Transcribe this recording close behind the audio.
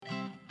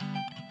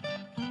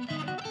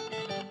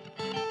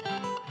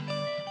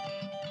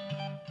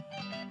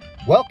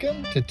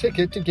Welcome to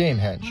Ticket to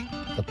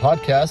Gamehenge, the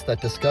podcast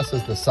that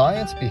discusses the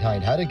science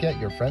behind how to get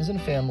your friends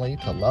and family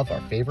to love our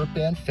favorite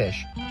band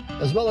Phish,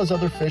 as well as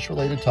other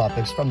Phish-related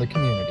topics from the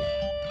community.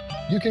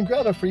 You can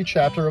grab a free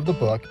chapter of the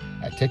book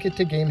at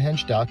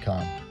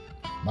tickettogamehenge.com.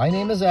 My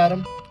name is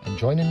Adam, and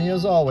joining me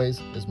as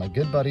always is my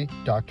good buddy,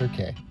 Dr.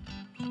 K.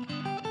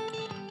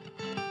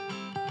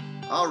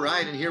 All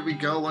right, and here we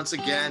go once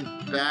again,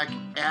 back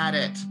at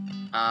it.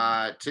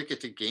 Ticket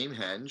to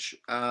Gamehenge.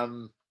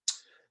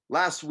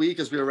 Last week,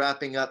 as we were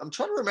wrapping up, I'm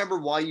trying to remember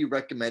why you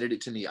recommended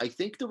it to me. I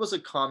think there was a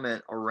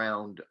comment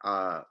around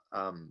what's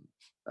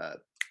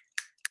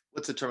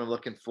the term I'm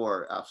looking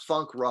for?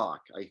 Funk rock,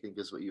 I think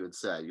is what you had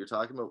said. You're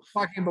talking about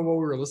what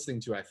we were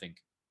listening to, I think.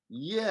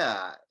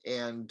 Yeah,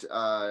 and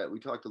we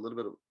talked a little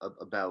bit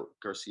about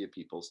Garcia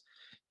Peoples,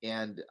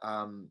 and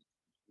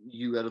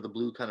you out of the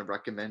blue kind of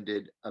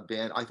recommended a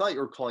band. I thought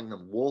you were calling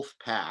them Wolf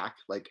Pack,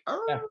 like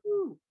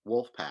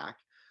Wolf Pack,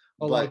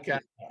 Oh, but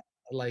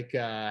like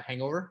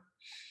Hangover.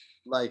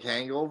 like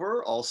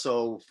Hangover.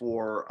 Also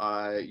for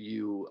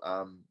you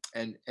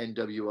and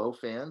NWO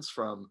fans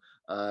from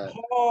nice.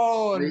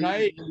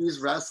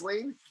 80s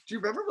wrestling. Do you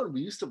remember when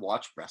we used to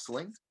watch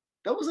wrestling?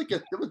 That was like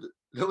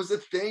that was a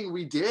thing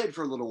we did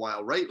for a little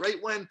while, right?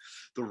 Right when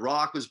The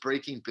Rock was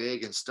breaking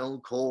big and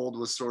Stone Cold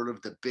was sort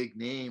of the big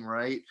name,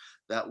 right?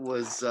 That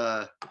was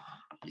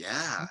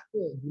yeah.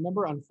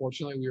 Remember,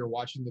 unfortunately, we were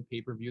watching the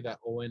pay-per-view that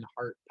Owen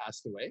Hart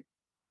passed away.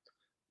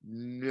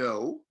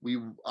 No,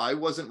 I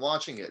wasn't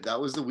watching it. That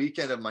was the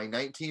weekend of my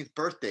 19th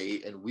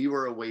birthday, and we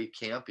were away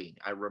camping.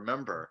 I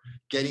remember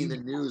getting the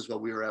news while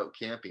we were out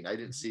camping. I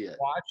didn't see it.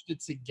 Watched it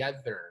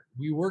together.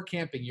 We were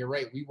camping. You're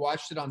right. We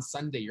watched it on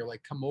Sunday. You're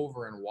like, come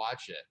over and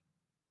watch it.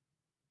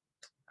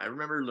 I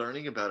remember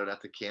learning about it at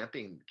the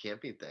camping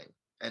thing,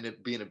 and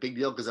it being a big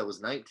deal because I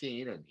was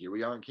 19, and here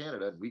we are in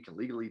Canada, and we can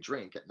legally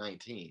drink at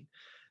 19,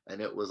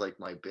 and it was like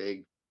my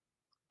big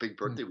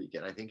birthday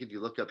weekend. I think if you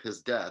look up his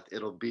death,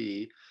 it'll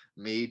be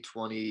May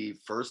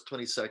 21st,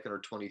 22nd,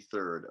 or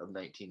 23rd of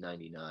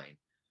 1999.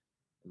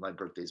 My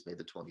birthday's May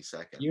the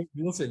 22nd.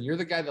 Listen, you're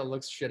the guy that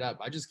looks shit up.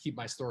 I just keep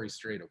my story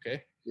straight,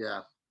 okay? Yeah.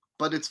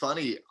 But it's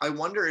funny. I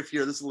wonder if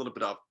this is a little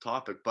bit off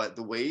topic, but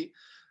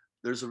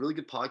there's a really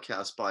good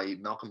podcast by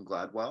Malcolm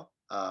Gladwell.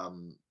 I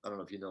don't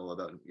know if you know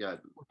about him. Yeah.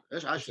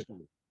 Actually,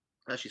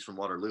 she's from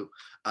Waterloo.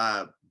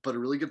 But a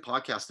really good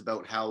podcast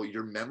about how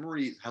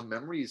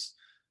memories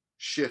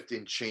shift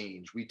and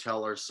change. We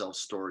tell ourselves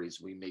stories.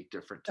 We make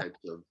different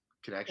types of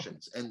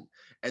connections, and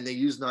they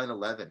use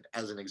 9/11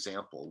 as an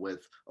example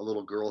with a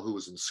little girl who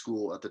was in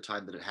school at the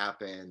time that it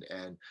happened,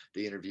 and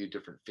they interviewed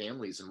different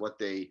families, and what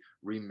they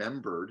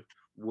remembered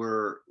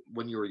were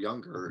when you were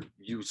younger,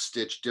 you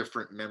stitch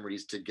different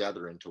memories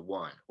together into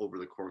one over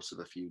the course of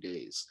a few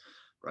days.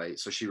 Right.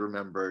 So she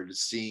remembered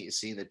seeing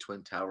the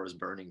Twin Towers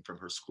burning from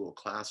her school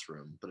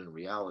classroom, but in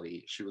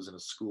reality, she was in a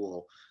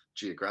school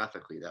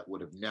geographically that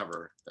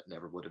never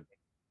would have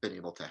been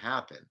able to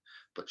happen,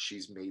 but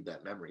she's made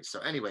that memory.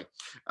 So anyway,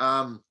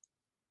 a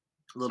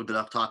little bit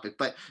off topic,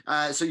 but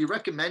so you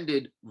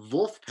recommended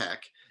Wolfpack,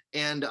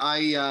 and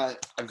I've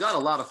got a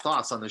lot of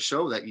thoughts on the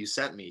show that you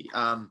sent me.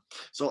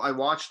 So I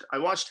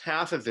watched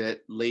half of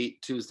it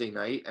late Tuesday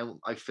night, and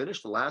I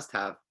finished the last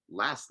half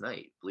last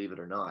night, believe it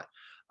or not.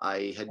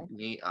 I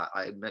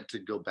meant to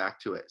go back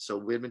to it. So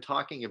we had been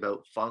talking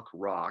about funk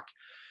rock.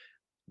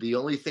 The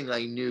only thing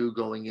I knew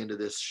going into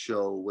this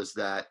show was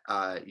that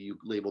you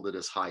labeled it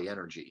as high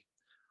energy.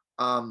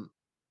 And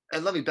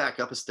let me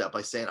back up a step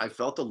by saying I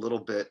felt a little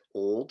bit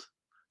old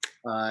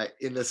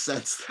in the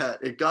sense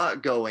that it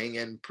got going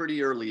and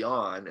pretty early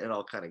on, and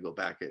I'll kind of go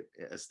back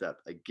a step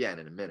again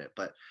in a minute,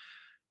 but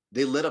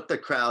they lit up the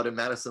crowd and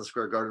Madison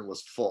Square Garden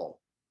was full.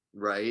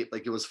 Right?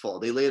 Like it was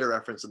full. They later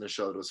referenced in the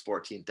show it was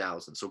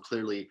 14,000. So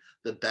clearly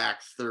the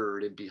back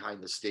third and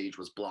behind the stage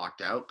was blocked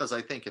out, because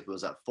I think if it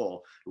was at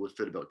full, it would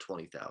fit about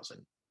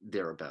 20,000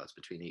 thereabouts,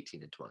 between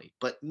 18 and 20.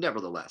 But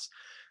nevertheless,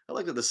 I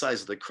looked at the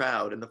size of the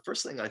crowd, and the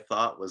first thing I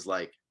thought was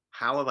like,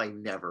 how have I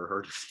never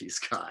heard of these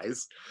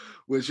guys?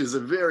 Which is a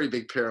very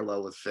big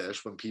parallel with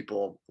Phish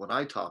when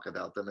I talk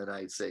about them and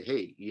I say,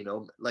 hey,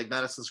 like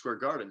Madison Square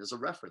Garden is a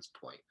reference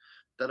point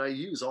that I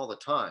use all the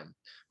time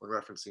when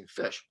referencing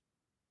Phish.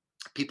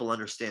 People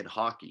understand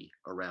hockey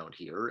around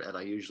here, and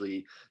I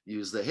usually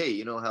use hey,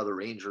 you know how the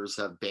Rangers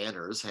have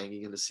banners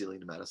hanging in the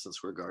ceiling of Madison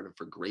Square Garden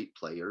for great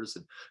players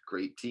and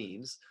great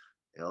teams?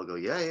 And I'll go,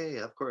 yeah,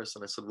 of course.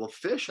 And I said, well,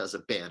 Phish has a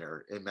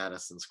banner in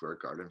Madison Square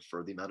Garden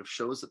for the amount of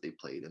shows that they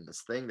played in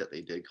this thing that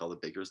they did called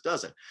the Baker's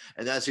Dozen.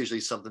 And that's usually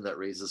something that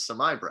raises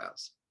some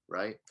eyebrows,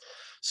 right?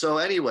 So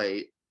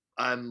anyway,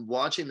 I'm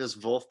watching this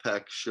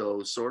Wolfpack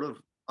show sort of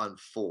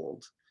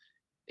unfold,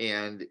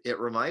 and it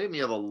reminded me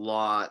of a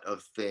lot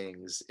of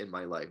things in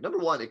my life. Number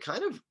one, it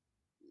kind of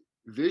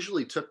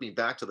visually took me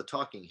back to the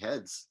Talking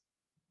Heads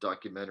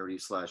documentary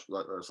slash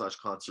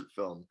concert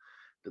film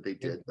that they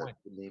did. The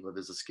name of it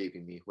is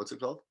escaping me. What's it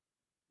called?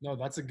 No,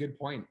 that's a good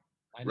point.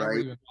 I never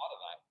even thought of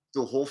that.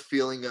 the whole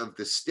feeling of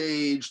the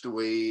stage, the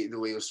way it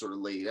was sort of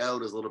laid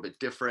out is a little bit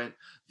different.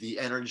 The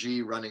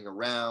energy running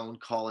around,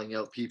 calling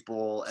out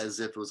people as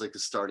if it was like the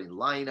starting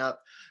lineup.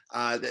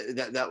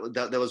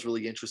 That was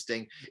really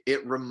interesting.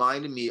 It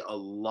reminded me a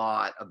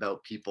lot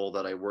about people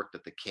that I worked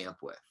at the camp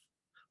with.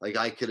 Like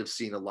I could have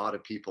seen a lot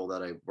of people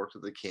that I worked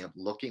at the camp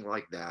looking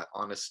like that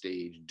on a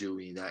stage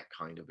doing that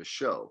kind of a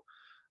show.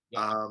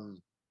 Yeah.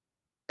 Um,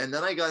 and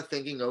then I got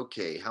thinking,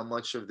 okay, how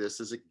much of this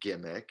is a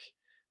gimmick?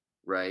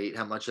 Right?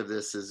 How much of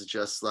this is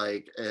just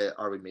like,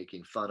 are we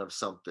making fun of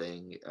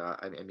something?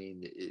 I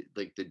mean,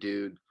 like the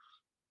dude,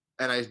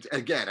 and I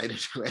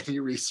didn't do any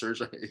research.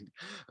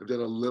 I've done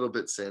a little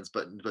bit since,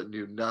 but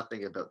knew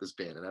nothing about this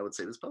band. And I would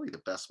say that's probably the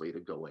best way to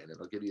go in. And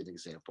I'll give you an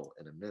example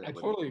in a minute. I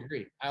totally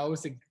agree. I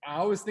always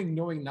think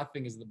knowing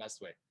nothing is the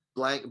best way.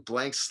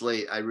 Blank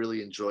slate. I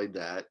really enjoyed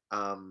that.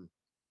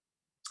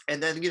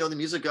 And then the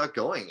music got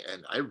going,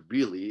 and I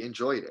really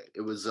enjoyed it.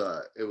 It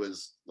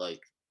was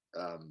like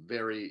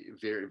very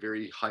very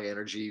very high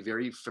energy,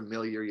 very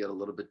familiar yet a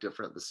little bit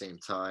different at the same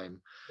time.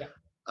 Yeah.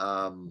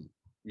 um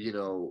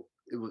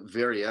it was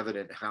very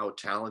evident how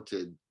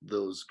talented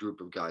those group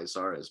of guys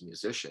are as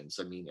musicians.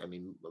 I mean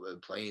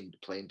playing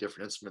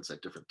different instruments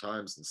at different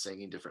times and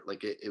singing different,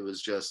 like it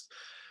was just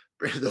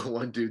the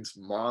one dude's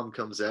mom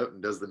comes out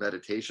and does the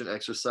meditation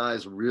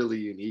exercise, really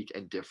unique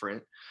and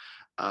different.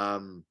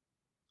 um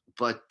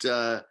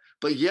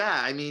but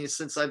yeah, I mean,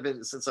 since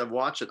I've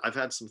watched it, I've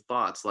had some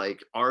thoughts.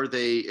 Like, are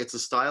they? It's a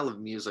style of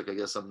music, I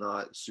guess I'm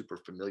not super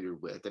familiar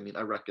with. I mean,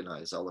 I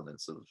recognize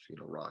elements of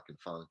rock and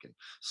funk and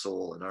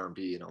soul and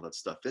R&B and all that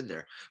stuff in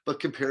there. But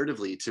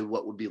comparatively to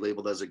what would be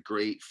labeled as a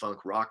great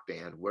funk rock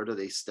band, where do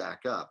they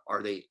stack up?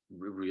 Are they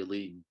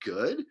really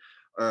good,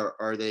 or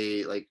are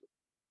they like,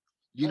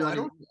 Oh, what I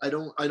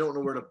mean? I don't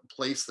know where to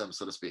place them,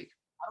 so to speak.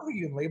 I don't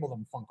think you can label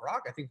them funk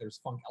rock. I think there's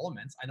funk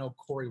elements. I know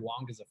Corey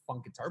Wong is a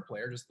funk guitar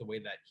player, just the way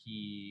that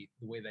he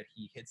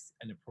hits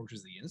and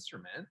approaches the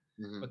instrument.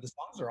 Mhm. But the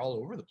songs are all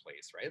over the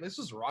place, right? This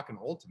is rock and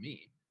roll to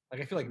me.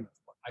 Like I feel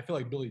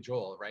like Billy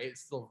Joel, right?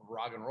 It's still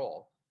rock and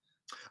roll.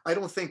 I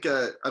don't think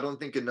a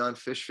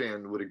non-Fish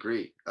fan would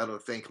agree. I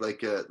don't think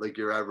like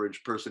your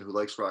average person who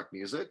likes rock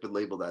music would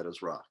label that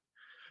as rock.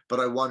 But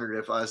I wondered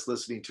if us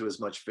listening to as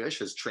much Fish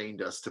has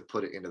trained us to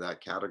put it into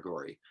that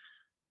category.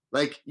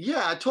 Like,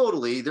 yeah,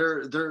 totally.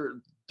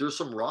 There's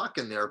some rock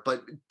in there,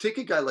 but take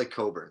a guy like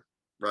Coburn,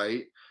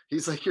 right?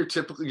 He's like your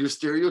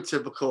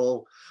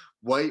stereotypical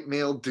white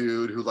male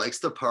dude who likes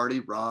to party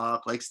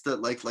rock, likes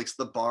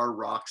the bar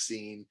rock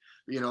scene.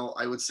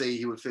 I would say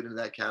he would fit into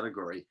that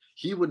category.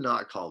 He would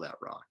not call that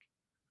rock.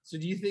 So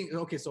do you think?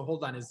 Okay, so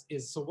hold on.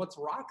 So what's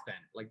rock then?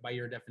 Like by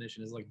your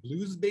definition, is like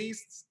blues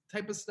based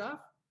type of stuff?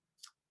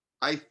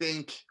 I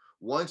think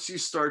once you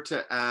start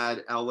to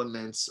add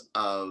elements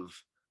of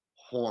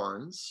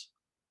horns,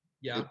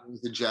 Yeah. it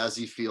brings the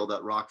jazzy feel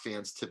that rock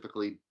fans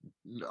typically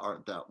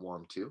aren't that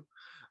warm to.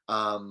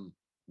 Um,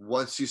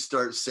 Once you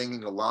start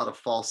singing a lot of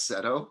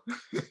falsetto,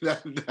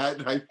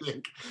 that I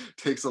think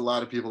takes a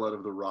lot of people out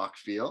of the rock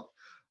feel.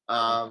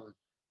 Um,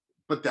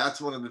 but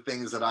that's one of the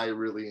things that I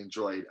really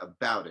enjoyed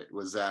about it,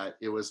 was that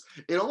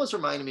it almost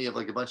reminded me of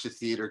like a bunch of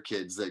theater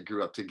kids that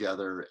grew up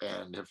together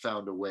and have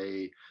found a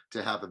way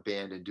to have a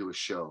band and do a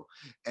show.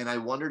 And I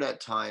wondered at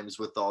times,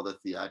 with all the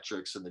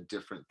theatrics and the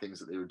different things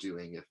that they were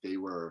doing, if they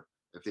were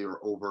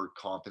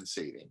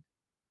overcompensating,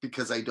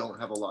 because I don't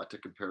have a lot to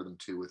compare them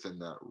to within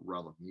that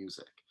realm of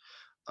music.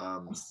 I'm,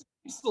 Um, s-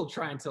 I'm still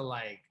trying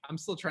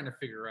to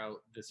figure out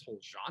this whole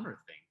genre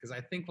thing because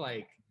I think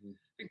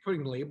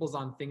putting labels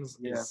on things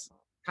yeah. is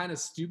kind of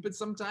stupid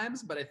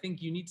sometimes, but I think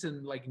you need to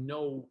like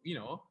know, you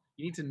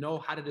need to know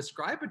how to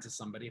describe it to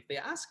somebody if they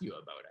ask you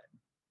about it.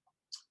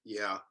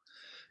 Yeah.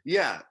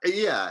 Yeah,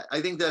 I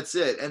think that's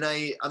it. And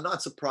I'm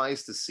not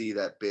surprised to see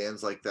that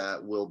bands like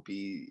that will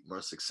be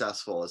more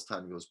successful as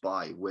time goes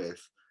by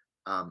with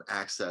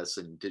access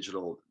and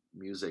digital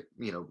music,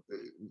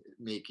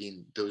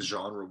 making those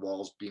genre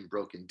walls being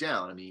broken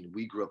down. I mean,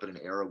 we grew up in an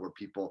era where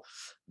people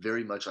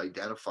very much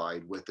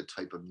identified with the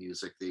type of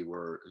music they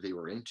were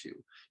into.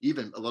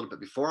 Even a little bit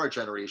before our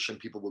generation,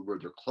 people would wear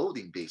their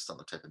clothing based on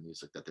the type of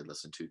music that they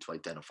listened to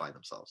identify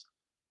themselves.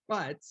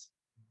 But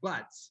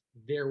but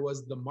there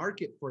was the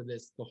market for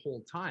this the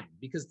whole time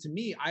because to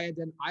me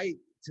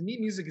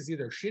music is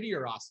either shitty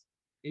or awesome.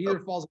 It Oh, either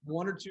falls in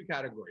one or two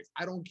categories.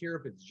 I don't care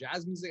if it's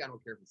jazz music. I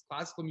don't care if it's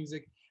classical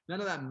music. None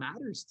of that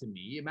matters to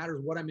me. It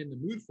matters what I'm in the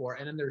mood for.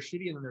 And then there's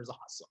shitty and then there's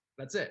awesome.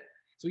 That's it.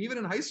 So even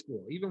in high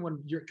school, even when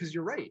because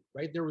you're right?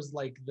 There was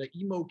like the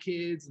emo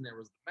kids and there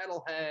was the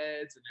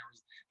metalheads and there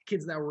was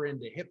kids that were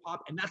into hip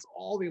hop and that's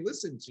all they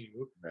listened to.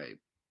 right.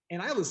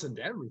 And I listened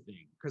to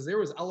everything because there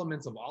was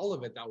elements of all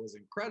of it that was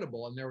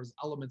incredible, and there was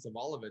elements of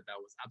all of it that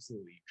was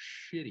absolutely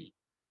shitty.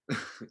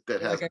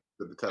 That has Like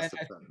stood the test of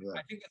I time. Yeah.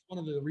 I think that's one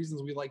of the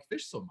reasons we like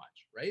Fish so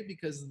much, right?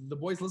 Because the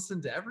boys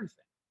listen to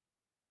everything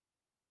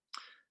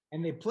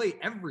and they play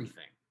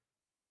everything.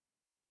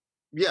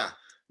 Yeah,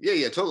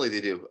 yeah, totally.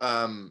 They do.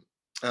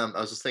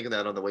 I was just thinking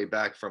that on the way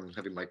back from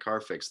having my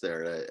car fixed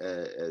there,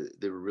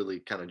 they were really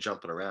kind of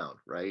jumping around,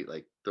 right?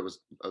 Like I was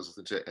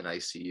listening to an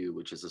ICU,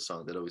 which is a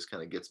song that always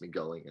kind of gets me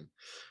going, and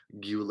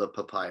Gula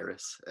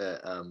Papyrus,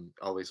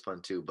 always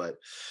fun too. But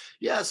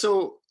yeah,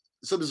 so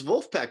this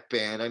Wolfpack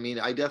band, I mean,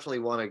 I definitely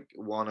want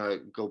to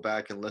go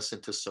back and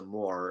listen to some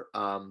more.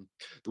 The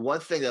one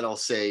thing that I'll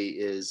say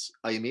is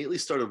I immediately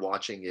started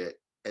watching it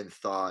and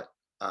thought,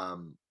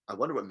 I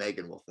wonder what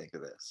Megan will think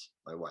of this,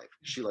 my wife.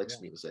 She Yeah.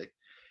 likes music.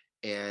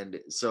 And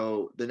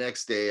so the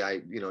next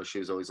day, she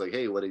was always like,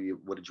 "Hey, what did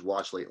you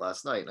watch late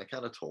last night?" And I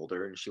kind of told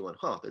her, and she went,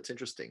 "Huh, that's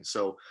interesting."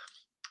 So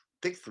I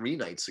think 3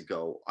 nights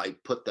ago, I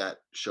put that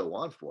show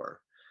on for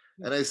her,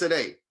 Yeah. and I said,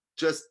 "Hey,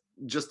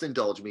 just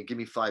indulge me. Give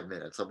me 5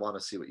 minutes. I want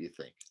to see what you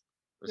think."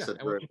 I Yeah. said,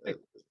 And what do you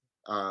think?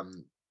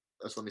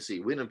 so let me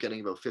see. We ended up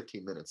getting about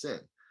 15 minutes in,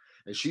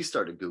 and she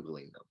started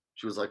googling them.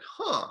 She was like,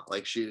 "Huh!"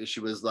 Like she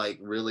was like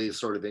really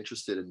sort of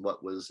interested in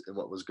what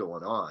was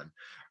going on,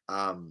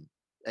 um,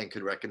 and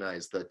could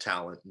recognize the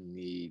talent and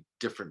the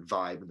different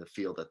vibe and the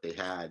feel that they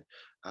had.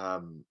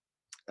 Um,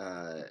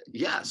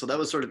 yeah, so that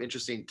was sort of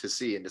interesting to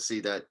see, and to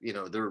see that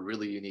they're a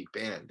really unique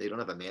band. They don't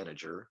have a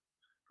manager,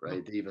 No.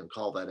 right? They even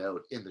call that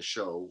out in the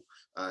show.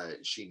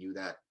 She knew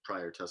that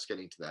prior to us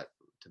getting to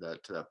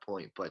that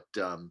point. But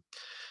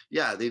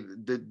yeah,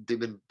 they've been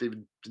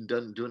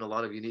doing a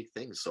lot of unique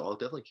things. So I'll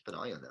definitely keep an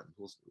eye on them.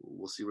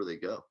 We'll see where they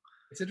go.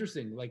 It's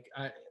interesting. Like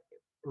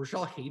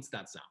Rochelle hates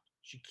that sound.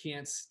 She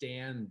can't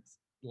stand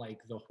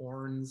like the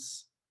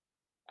horns.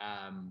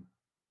 Um,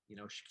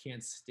 she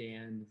can't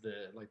stand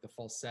the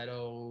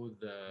falsetto,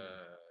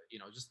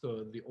 just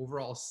the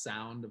overall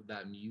sound of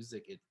that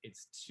music.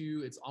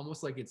 It's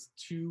almost like it's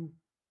too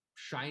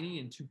shiny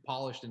and too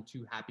polished and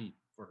too happy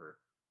for her.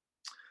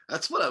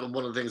 That's one of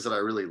the things that I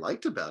really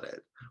liked about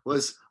it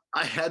was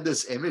I had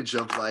this image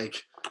of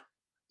like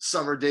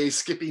summer days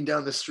skipping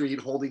down the street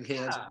holding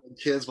hands Yeah. with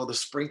kids while the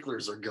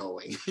sprinklers are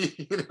going.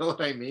 You know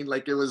what I mean?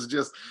 Like it was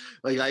just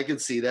like I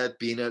could see that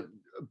being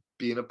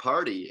a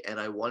party. And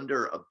I want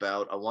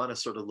to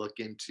sort of look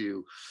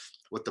into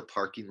what the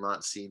parking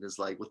lot scene is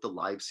like, what the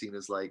live scene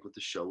is like, what the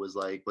show is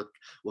like,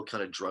 what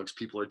kind of drugs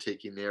people are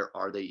taking there.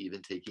 Are they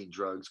even taking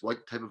drugs?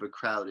 What type of a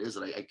crowd is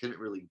it? I couldn't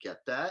really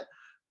get that.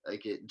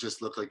 Like it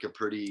just looked like a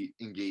pretty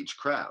engaged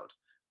crowd.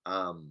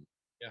 Um,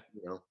 Yeah.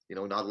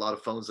 not a lot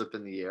of phones up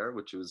in the air,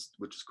 which is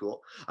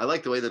cool. I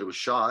like the way that it was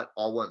shot,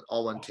 all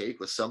one take,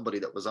 with somebody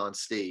that was on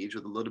stage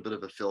with a little bit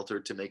of a filter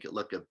to make it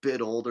look a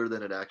bit older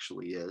than it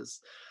actually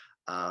is.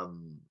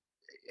 Um,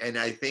 and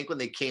I think when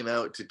they came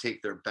out to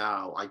take their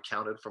bow, I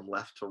counted from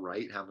left to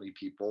right how many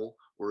people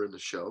were in the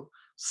show.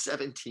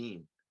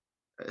 17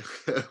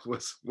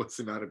 was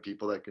the amount of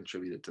people that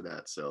contributed to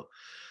that. So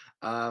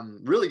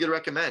really good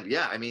recommend.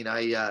 Yeah, I mean,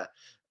 I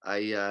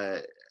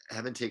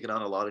haven't taken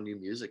on a lot of new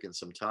music in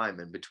some time,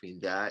 and between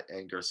that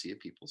and Garcia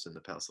Peoples in the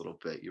past little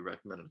bit, you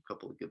recommended a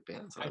couple of good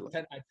bands that I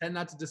like. I tend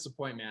not to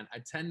disappoint, man. I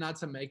tend not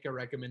to make a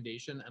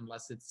recommendation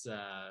unless it's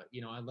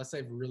unless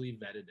I've really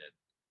vetted it.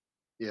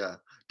 Yeah.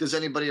 Does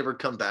anybody ever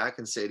come back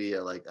and say to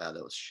you like, "Ah,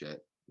 that was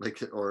shit,"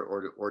 like,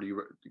 or do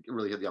you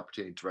really have the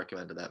opportunity to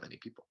recommend to that many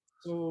people?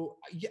 So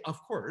yeah, of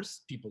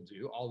course, people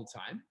do all the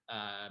time.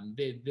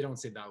 They don't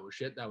say that was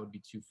shit. That would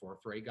be too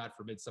forthright. God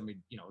forbid somebody,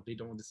 they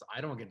don't.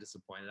 I don't get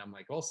disappointed. I'm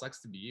like, oh,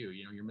 sucks to be you.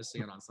 You're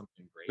missing out on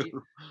something great.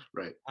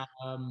 Right.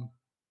 Um,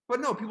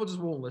 but no, people just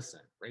won't listen,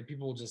 right?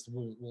 People just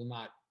will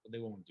not. They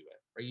won't do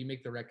it, right? You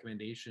make the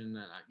recommendation, and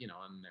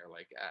and they're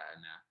like,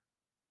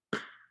 nah.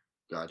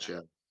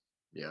 Gotcha.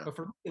 Yeah. But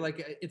for me,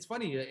 like it's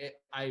funny.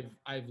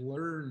 I've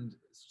learned,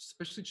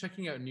 especially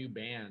checking out new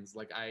bands.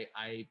 Like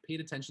I paid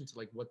attention to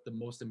like what the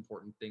most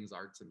important things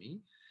are to me.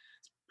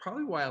 It's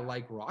probably why I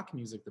like rock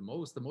music the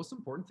most. The most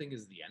important thing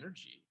is the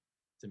energy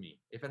to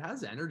me. If it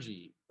has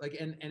energy, like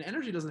and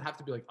energy doesn't have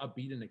to be like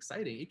upbeat and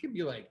exciting. It can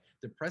be like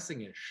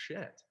depressing as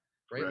shit,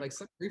 right? Right. Like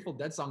some Grateful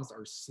Dead songs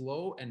are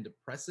slow and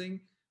depressing,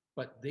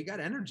 but they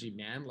got energy,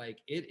 man. Like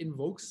it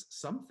invokes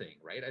something,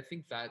 right? I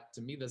think that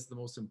to me that's the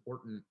most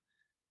important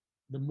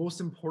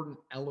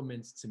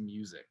elements to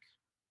music.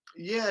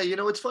 Yeah,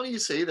 it's funny you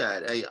say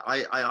that.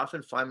 I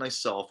often find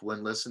myself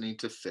when listening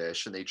to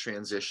Fish and they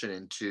transition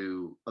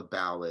into a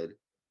ballad,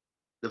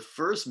 the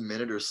first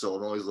minute or so,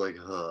 I'm always like,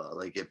 huh,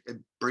 like it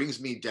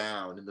brings me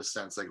down in the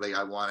sense like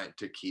I want it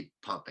to keep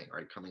pumping,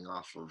 right? Coming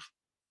off of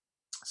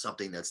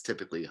something that's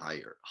typically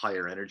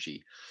higher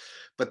energy.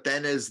 But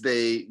then as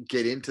they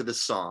get into the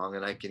song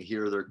and I can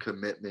hear their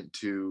commitment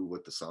to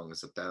what the song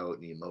is about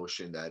and the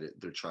emotion that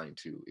they're trying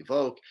to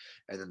evoke,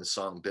 and then the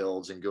song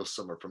builds and goes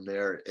somewhere from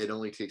there, it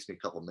only takes me a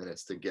couple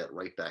minutes to get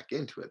right back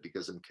into it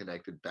because I'm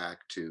connected back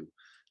to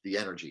the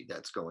energy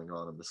that's going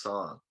on in the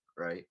song,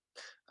 right?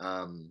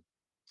 um,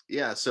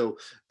 yeah. So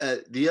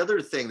the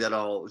other thing that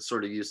I'll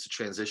sort of use to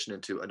transition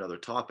into another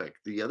topic,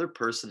 the other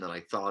person that I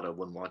thought of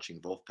when watching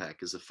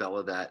Wolfpack is a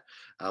fella that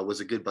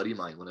was a good buddy of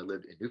mine when I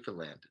lived in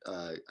Newfoundland.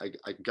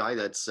 A guy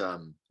that's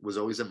was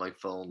always in my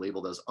phone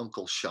labeled as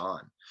Uncle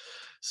Sean.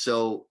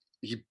 So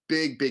he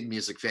big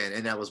music fan,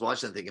 and I was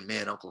watching and thinking,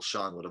 man, Uncle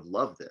Sean would have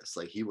loved this.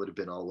 Like he would have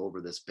been all over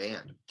this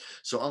band.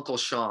 So Uncle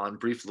Sean,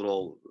 brief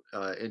little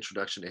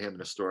introduction to him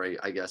and a story,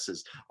 I guess,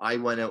 is I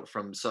went out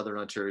from Southern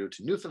Ontario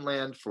to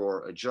Newfoundland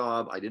for a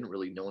job. I didn't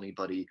really know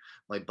anybody.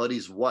 My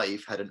buddy's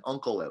wife had an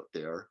uncle out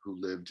there who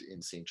lived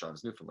in St.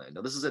 John's, Newfoundland.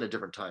 Now this is in a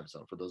different time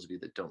zone. For those of you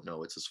that don't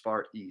know, it's as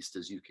far east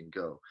as you can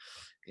go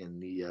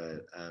in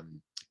the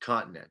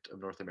continent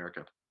of North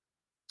America.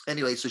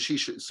 Anyway, so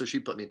she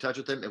put me in touch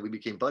with him, and we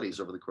became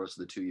buddies over the course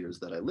of the 2 years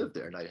that I lived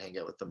there. And I'd hang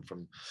out with them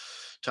from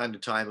time to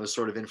time. It was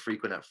sort of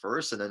infrequent at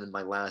first, and then in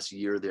my last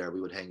year there,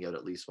 we would hang out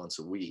at least once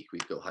a week.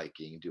 We'd go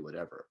hiking, do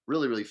whatever.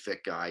 Really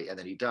fit guy, and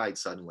then he died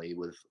suddenly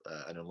with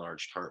an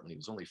enlarged heart when he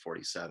was only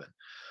 47.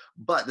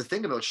 But the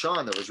thing about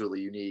Sean that was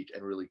really unique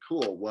and really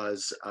cool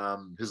was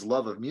his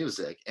love of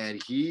music,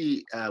 and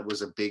he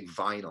was a big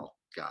vinyl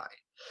guy.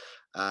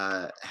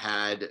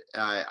 Had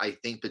I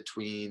think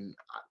between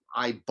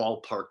I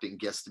ballparked and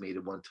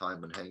guesstimated one time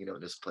when hanging out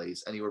in his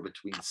place anywhere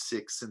between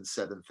 6 and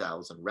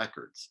 7,000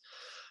 records.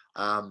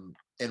 And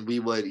he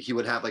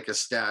would have like a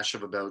stash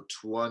of about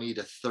 20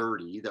 to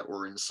 30 that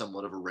were in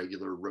somewhat of a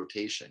regular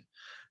rotation.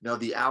 Now,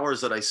 the hours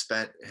that I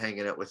spent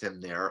hanging out with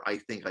him there, I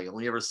think I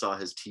only ever saw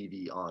his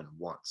TV on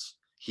once.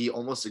 He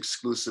almost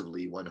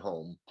exclusively went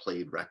home,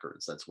 played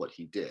records. That's what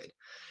he did.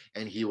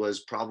 And he was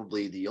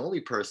probably the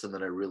only person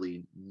that I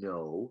really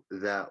know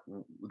that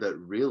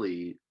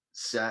really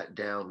sat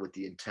down with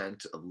the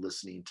intent of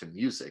listening to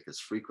music as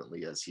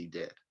frequently as he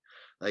did.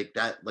 Like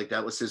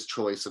that was his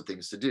choice of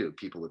things to do.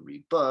 People would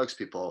read books.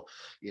 People,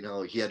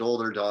 he had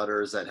older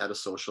daughters that had a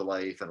social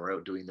life and were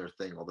out doing their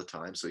thing all the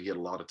time, so he had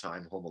a lot of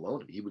time home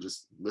alone. He would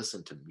just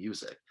listen to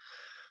music.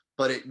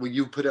 But when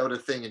you put out a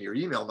thing in your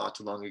email not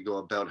too long ago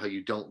about how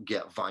you don't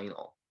get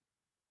vinyl.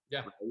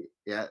 Yeah. Right?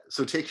 Yeah.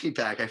 So take me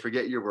back. I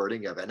forget your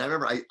wording of it. And I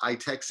remember I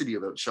texted you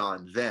about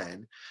Sean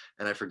then,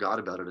 and I forgot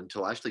about it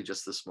until actually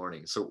just this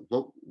morning. So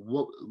what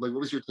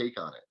was your take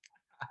on it?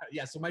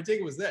 Yeah. So my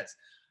take was this: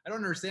 I don't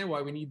understand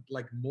why we need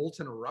like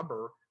molten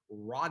rubber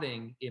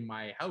rotting in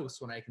my house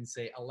when I can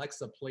say,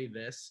 Alexa, play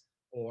this,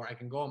 or I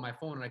can go on my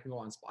phone and I can go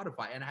on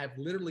Spotify, and I have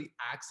literally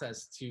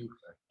access to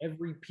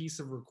every piece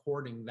of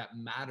recording that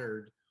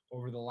mattered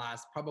over the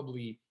last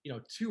probably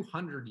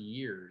 200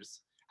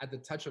 years at the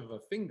touch of a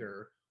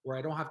finger, where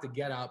I don't have to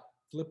get up,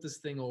 flip this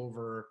thing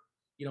over.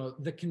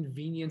 The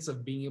convenience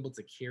of being able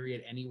to carry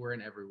it anywhere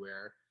and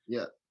everywhere.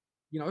 Yeah.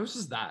 It was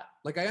just that.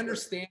 Like I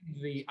understand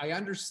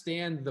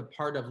the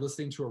part of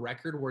listening to a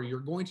record where you're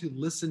going to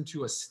listen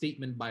to a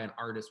statement by an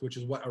artist, which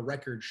is what a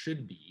record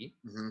should be.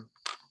 Mm-hmm.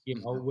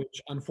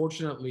 Which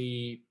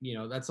unfortunately,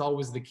 that's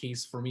always the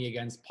case for me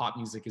against pop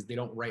music, is they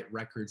don't write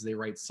records, they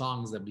write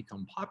songs that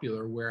become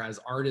popular. Whereas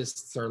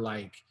artists are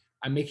like,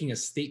 I'm making a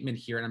statement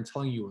here and I'm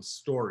telling you a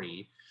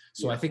story.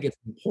 So I think it's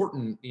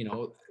important,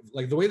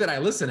 like the way that I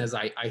listen is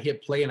I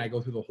hit play and I go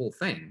through the whole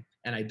thing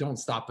and I don't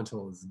stop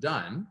until it's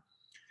done.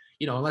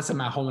 Unless I'm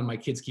at home and my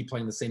kids keep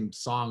playing the same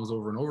songs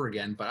over and over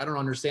again. But I don't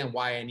understand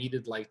why I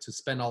needed like to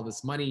spend all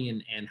this money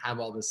and have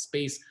all this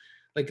space.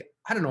 Like,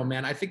 I don't know,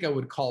 man. I think I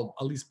would call,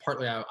 at least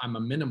partly, I'm a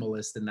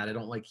minimalist in that I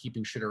don't like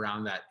keeping shit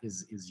around that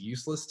is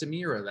useless to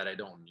me or that I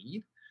don't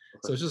need.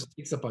 So it just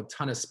takes up a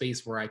ton of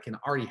space where I can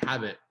already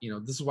have it.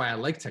 This is why I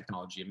like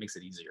technology. It makes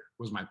it easier,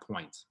 was my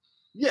point.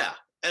 Yeah.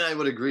 And I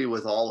would agree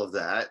with all of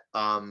that.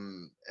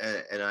 And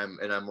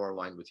I'm more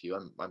aligned with you.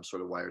 I'm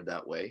sort of wired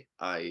that way.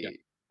 I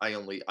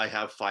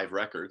have 5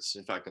 records.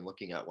 In fact, I'm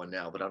looking at one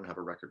now, but I don't have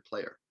a record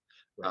player.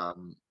 Right.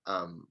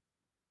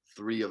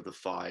 3 of the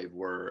 5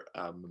 were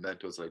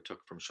mementos that I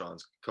took from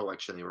Sean's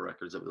collection. They were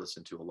records that we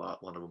listened to a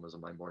lot. One of them was a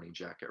My Morning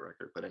Jacket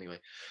record. But anyway,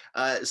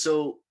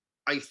 so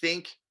I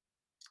think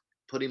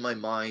putting my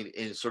mind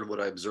in sort of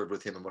what I observed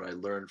with him and what I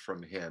learned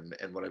from him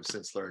and what I've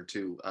since learned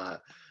too.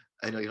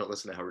 I know you don't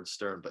listen to Howard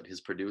Stern, but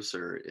his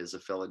producer is a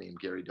fella named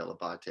Gary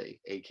Dell'Abate,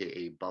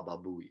 aka Baba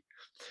Booey.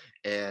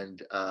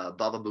 And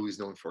Baba Booey is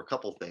known for a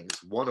couple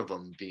things. One of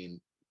them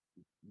being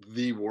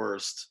the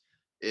worst,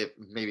 if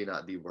maybe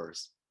not the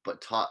worst,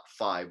 but top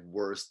 5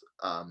 worst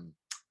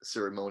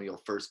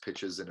ceremonial first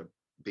pitches in a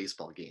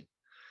baseball game.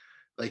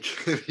 Like,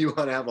 if you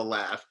want to have a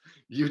laugh,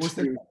 worse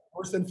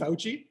than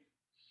Fauci.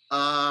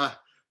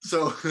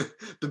 So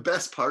the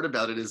best part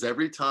about it is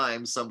every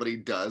time somebody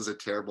does a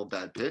terrible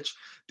bad pitch,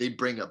 they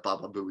bring up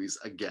Baba Booey's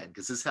again,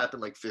 because this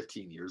happened like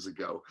 15 years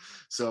ago.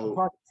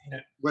 So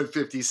when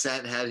 50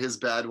 Cent had his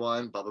bad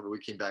one, Baba Booey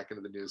came back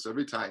into the news. So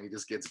every time he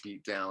just gets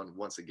beat down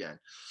once again.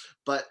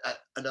 But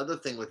another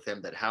thing with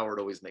him that Howard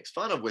always makes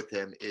fun of with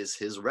him is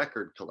his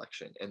record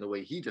collection and the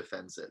way he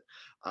defends it.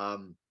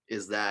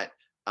 Is that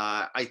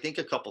I think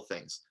a couple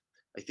things.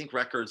 I think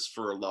records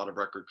for a lot of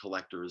record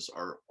collectors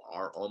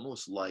are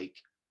almost like,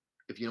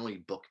 if you know any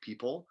book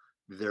people,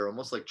 they're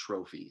almost like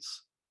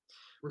trophies.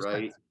 Respect.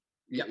 Right?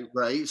 Yep.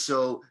 Right.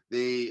 So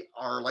they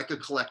are like a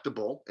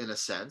collectible in a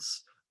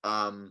sense.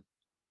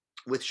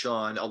 with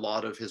Sean, a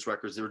lot of his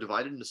records, they were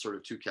divided into sort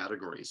of two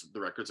categories.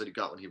 The records that he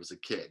got when he was a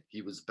kid.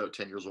 He was about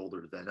 10 years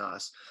older than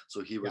us.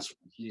 So he Yeah. was,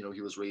 he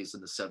was raised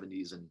in the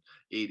 70s and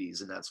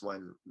 80s. And that's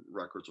when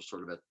records were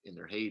sort of in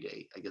their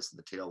heyday, I guess in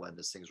the tail end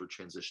as things were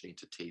transitioning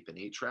to tape and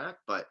 8-track.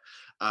 But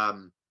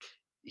um,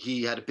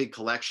 he had a big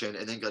collection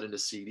and then got into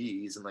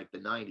CDs in like the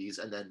 90s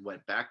and then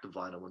went back to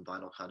vinyl when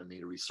vinyl kind of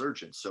made a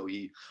resurgence. So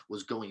he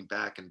was going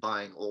back and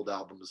buying old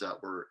albums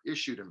that were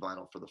issued in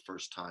vinyl for the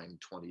first time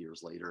 20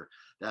 years later,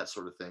 that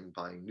sort of thing,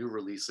 buying new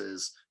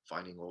releases,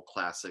 finding old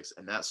classics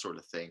and that sort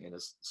of thing. And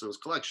so his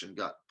collection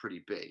got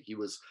pretty big. He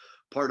was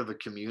part of a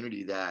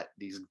community that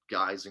these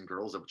guys and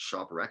girls that would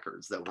shop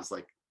records, that was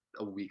like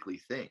a weekly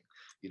thing.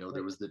 Right.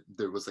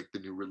 There was like the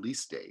new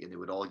release day and they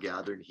would all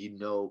gather, and he'd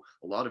know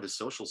a lot of his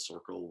social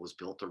circle was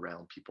built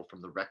around people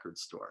from the record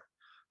store.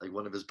 Like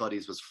one of his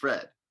buddies was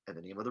Fred, and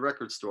the name of the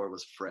record store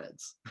was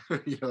Fred's.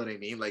 You know what I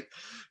mean? Like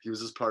he was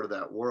just part of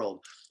that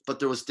world. But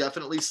there was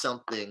definitely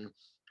something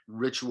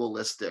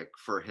ritualistic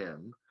for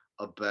him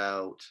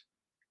about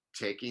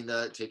taking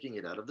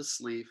it out of the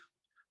sleeve,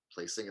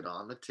 placing it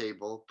on the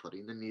table,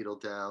 putting the needle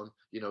down,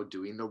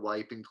 doing the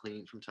wipe and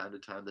clean from time to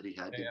time that he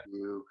had to Yeah.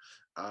 do,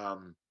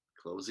 um,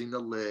 closing the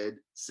lid,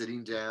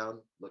 sitting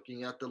down,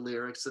 looking at the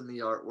lyrics and the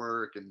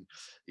artwork, and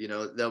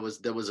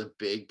that was a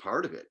big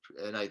part of it.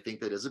 And I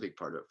think that is a big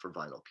part of it for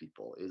vinyl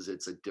people. Is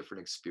it's a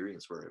different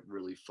experience where it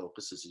really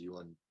focuses you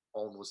on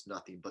almost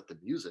nothing but the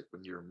music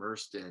when you're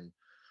immersed in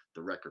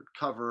the record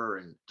cover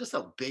and just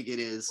how big it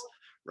is,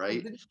 Well,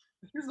 right?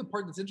 here's the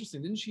part that's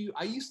interesting. Didn't you?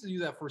 I used to do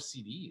that for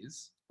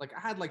CDs. Like I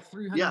had like Yeah.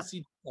 300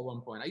 CDs at one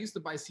point. I used to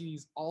buy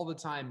CDs all the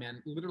time,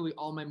 man. Literally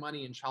all my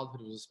money in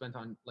childhood was spent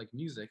on like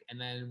music.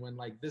 And then when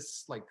like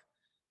this like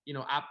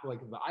app like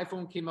the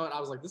iPhone came out, I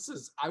was like,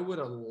 I would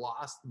have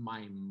lost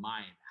my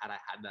mind had I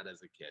had that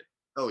as a kid.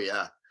 Oh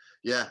yeah.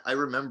 Yeah, I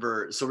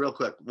remember. So real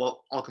quick,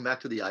 well, I'll come back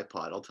to the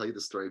iPod. I'll tell you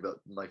the story about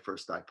my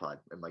first iPod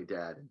and my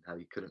dad and how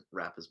he couldn't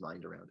wrap his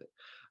mind around it.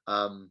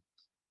 Um,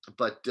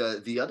 but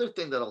the other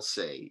thing that I'll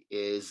say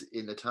is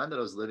in the time that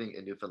I was living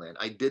in Newfoundland,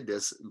 I did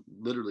this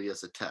literally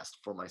as a test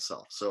for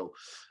myself. So,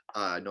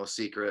 no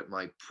secret,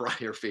 my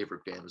prior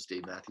favorite band was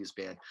Dave Matthews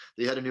Band.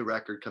 They had a new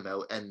record come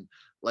out, and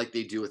like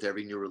they do with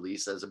every new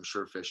release, as I'm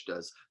sure Fish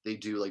does, they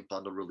do like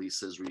bundle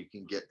releases where you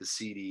can get the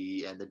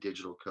CD and the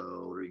digital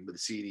code, or you can get the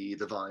CD,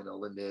 the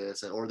vinyl, and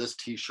this, or this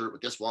T-shirt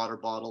with this water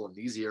bottle and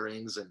these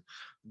earrings and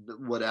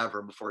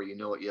whatever. Before you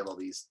know it, you have all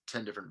these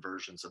 10 different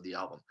versions of the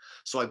album.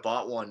 So I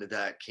bought one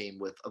that came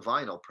with a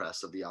vinyl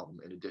press of the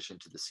album in addition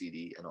to the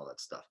CD and all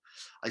that stuff.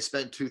 I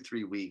spent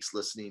 2-3 weeks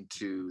listening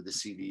to the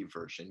CD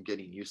version,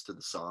 getting used to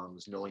the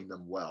songs, knowing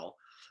them well,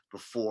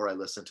 before I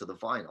listened to the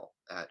vinyl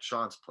at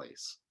Sean's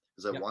place.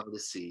 Because I Yep. wanted to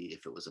see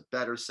if it was a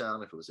better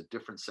sound, if it was a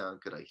different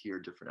sound, could I hear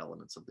different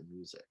elements of the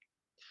music?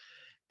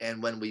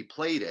 And when we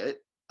played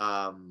it,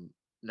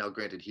 now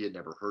granted he had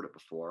never heard it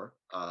before,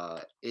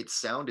 it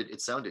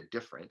sounded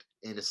different.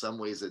 In some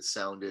ways it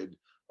sounded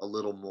a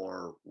little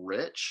more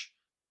rich,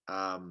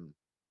 um,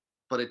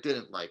 but it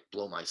didn't like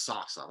blow my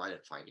socks off. I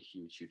didn't find a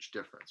huge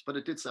difference, but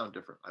it did sound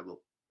different. I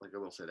will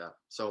say that.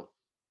 So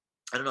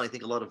I don't know. I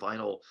think a lot of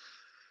vinyl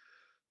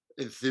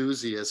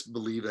enthusiasts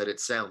believe that it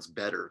sounds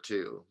better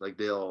too. Like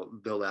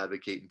they'll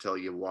advocate and tell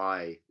you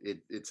why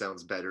it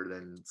sounds better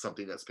than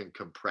something that's been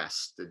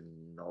compressed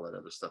and all that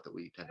other stuff that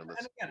we tend to And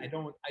listen again,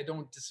 to. I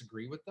don't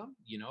disagree with them.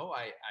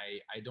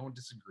 I don't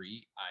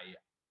disagree.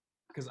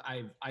 Because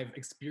I've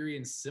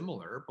experienced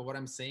similar, but what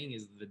I'm saying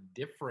is the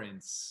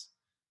difference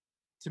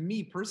to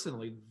me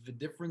personally, the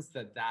difference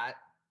that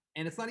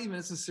and it's not even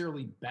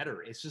necessarily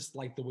better. It's just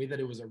like the way that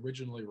it was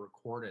originally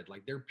recorded.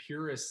 Like they're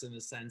purists in the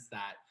sense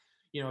that,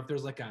 if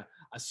there's like a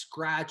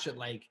scratch at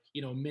like,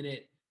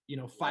 minute,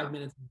 Yeah, 5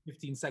 minutes and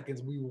 15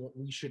 seconds,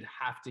 we should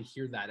have to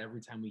hear that every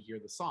time we hear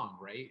the song,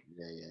 right?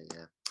 yeah.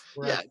 Yeah,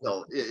 Whereas like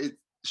no,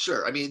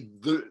 sure. I mean,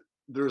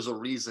 there's a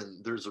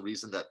reason. There's a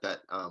reason that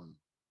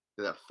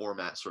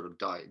format sort of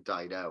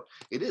died out.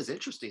 It is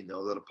interesting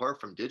though that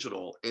apart from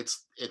digital,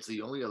 it's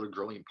the only other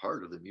growing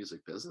part of the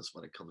music business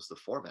when it comes to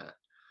format.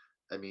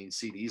 I mean,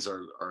 CDs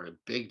are in a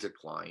big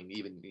decline.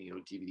 Even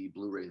DVD,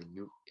 Blu-ray,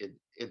 in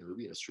the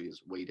movie industry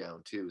is way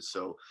down too.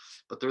 So,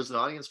 but there's an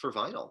audience for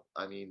vinyl.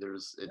 I mean,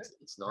 right,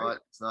 right.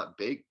 it's not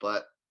big,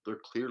 but there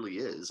clearly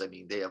is. I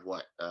mean, they have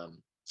what uh,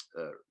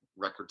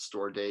 record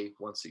store day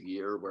once a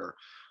year where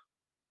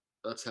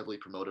that's heavily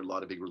promoted. A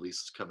lot of big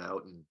releases come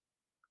out, and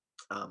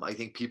I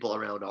think people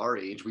around our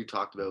age, we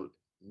talked about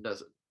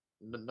nos-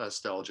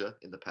 nostalgia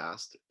in the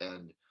past,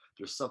 and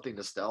there's something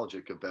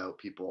nostalgic about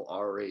people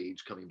our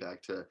age coming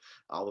back to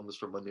albums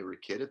from when they were a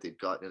kid. If they've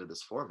gotten into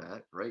this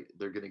format, right,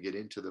 they're going to get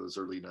into those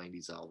early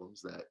 '90s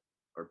albums that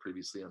are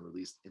previously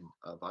unreleased in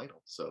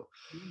vinyl. So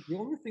The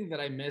only thing that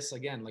I miss,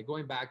 again, like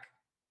going back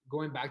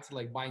to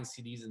like buying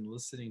CDs and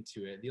listening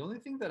to it, the only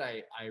thing that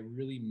I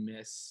really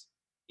miss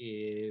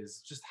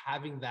is just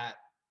having that.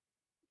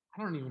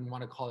 I don't even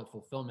want to call it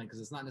fulfillment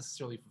because it's not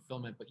necessarily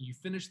fulfillment, but you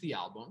finish the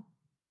album,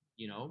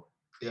 you know,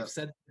 yeah, they've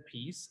said the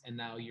piece and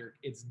now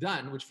it's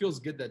done, which feels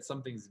good that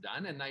something's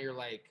done. And now you're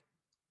like,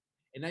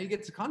 and now you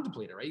get to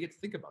contemplate it, right? You get to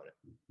think about it.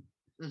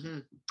 Hmm.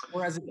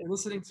 Whereas if you're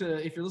listening to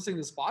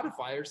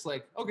Spotify, you're just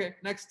like, okay,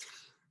 next,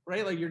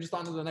 right? Like you're just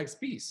on to the next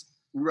piece.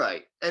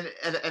 Right. And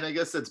I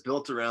guess that's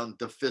built around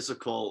the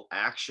physical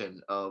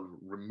action of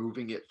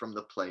removing it from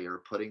the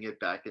player, putting it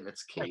back in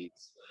its Right.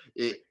 case.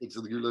 It's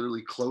you're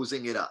literally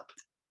closing it up,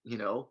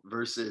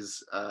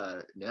 versus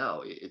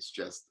now it's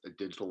just a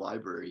digital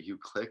library. You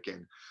click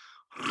and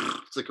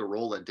it's like a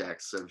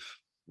Rolodex of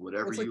Well,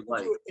 whatever you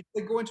like. it's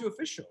like going to a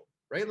fish show,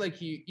 right?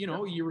 Like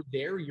you were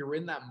there, you're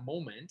in that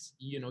moment.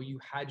 You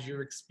had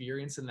your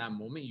experience in that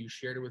moment. You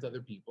shared it with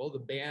other people. The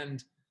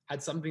band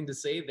had something to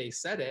say, they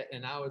said it,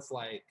 and now it's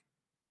like,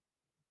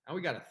 now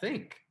we got to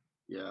think.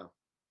 Yeah.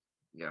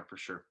 Yeah, for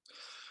sure.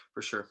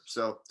 For sure.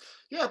 So,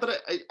 yeah,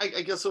 but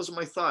I guess those are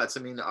my thoughts.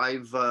 I mean,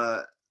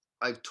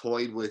 I've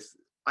toyed with.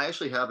 I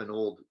actually have an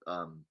old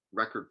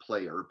record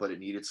player, but it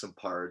needed some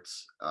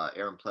parts.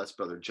 Aaron Plett's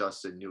brother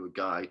Justin knew a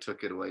guy,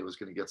 took it away, was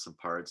going to get some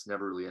parts.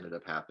 Never really ended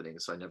up happening,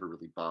 so I never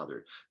really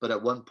bothered. But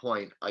at one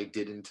point, I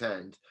did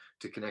intend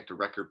to connect a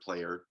record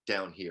player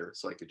down here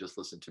so I could just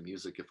listen to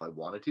music if I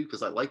wanted to,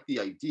 because I like the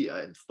idea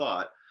and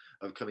thought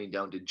of coming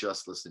down to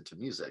just listen to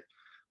music.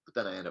 But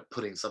then I end up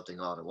putting something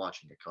on and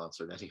watching a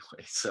concert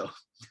anyway. So,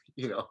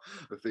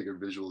 I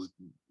figured visuals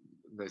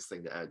nice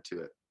thing to add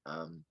to it.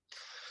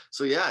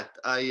 So yeah,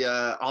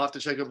 I'll have to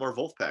check out more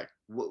Wolfpack.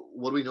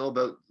 What do we know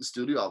about the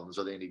studio albums?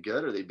 Are they any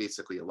good? Or are they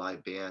basically a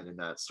live band and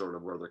that's sort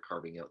of where they're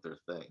carving out their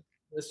thing?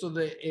 So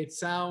it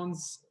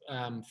sounds,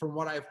 from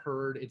what I've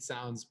heard, it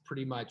sounds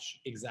pretty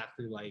much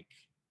exactly like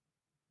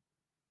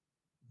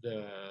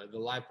the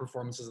live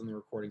performances and the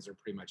recordings are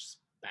pretty much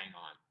bang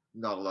on.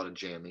 Not a lot of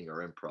jamming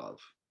or improv.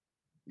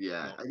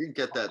 Yeah, No, I didn't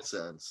get that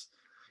sense.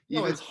 no,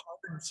 Even it's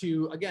hard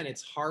to, again,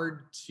 it's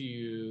hard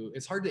to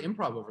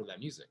improv over that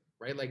music,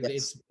 right? Like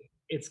yes,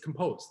 it's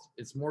composed,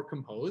 it's more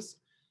composed,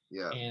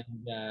 yeah,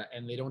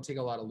 and they don't take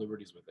a lot of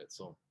liberties with it.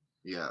 So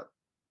yeah.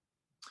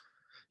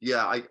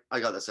 Yeah, I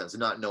got that sense,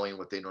 not knowing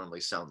what they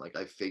normally sound like.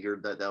 I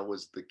figured that that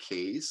was the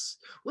case.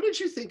 What did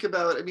you think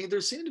about? I mean,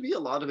 there seemed to be a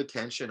lot of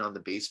attention on the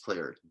bass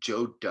player,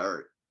 Joe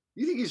Dart.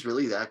 You think he's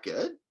really that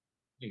good?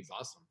 I think he's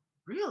awesome.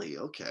 Really?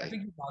 I Okay.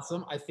 think he's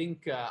awesome.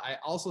 I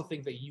also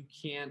think that you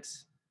can't,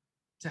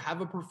 to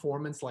have a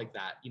performance like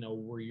that,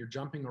 where you're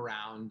jumping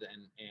around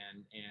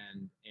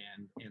and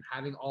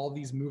having all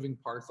these moving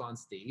parts on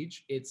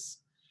stage, it's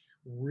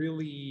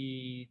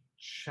really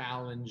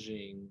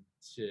challenging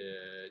to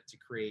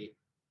create,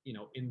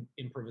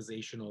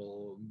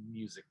 improvisational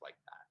music like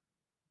that.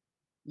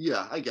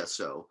 Yeah, I guess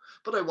so.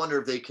 But I wonder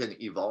if they can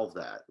evolve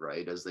that,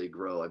 right, as they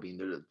grow. I mean,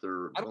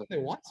 they're I don't think they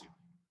want to.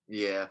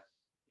 yeah,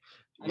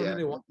 I don't yeah, think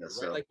they I want to, guess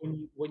right? so. Like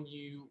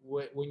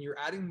when you're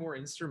adding more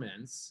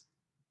instruments,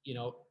 you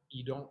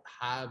don't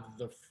have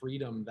the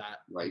freedom that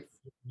Right.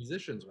 like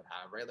musicians would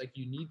have, right? Like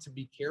you need to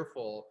be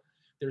careful.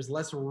 There's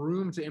less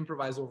room to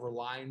improvise over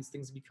lines.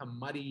 Things become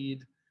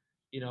muddied.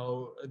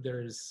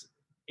 There's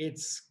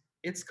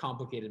it's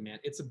complicated, man.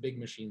 It's a big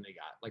machine they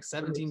got. Like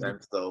That makes 17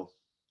 sense though.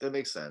 That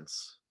makes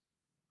sense.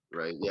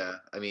 Right. Yeah.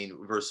 I mean,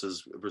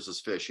 versus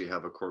Fish, you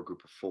have a core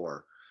group of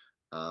four.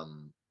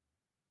 Um,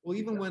 Well,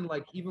 yeah, even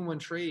when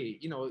Trey,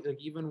 like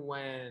even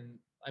when,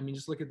 I mean,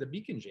 just look at the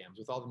Beacon jams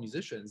with all the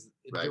musicians.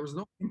 There right, was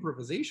no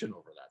improvisation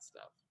over that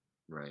stuff,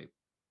 right.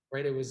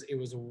 right?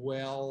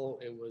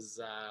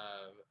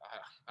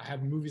 I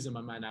have movies in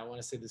my mind. I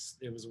want to say this.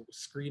 It was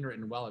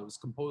screenwritten well. It was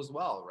composed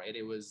well, right?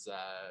 It was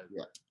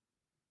Yeah.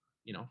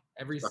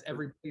 every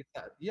piece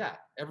yeah,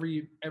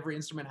 every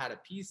instrument had a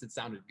piece. It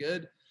sounded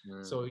good.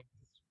 Mm, So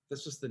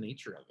that's just the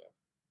nature of it.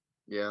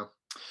 yeah.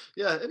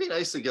 Yeah. It'd be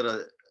nice to get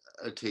a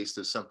taste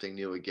of something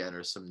new again,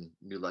 or some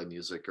new live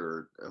music,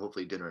 or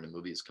hopefully dinner and a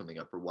movie is coming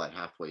up, or what,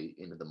 halfway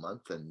into the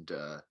month, and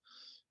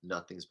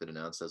nothing's been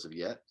announced as of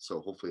yet. So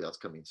hopefully that's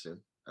coming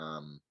soon.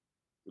 Would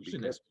be Usually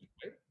good. next week,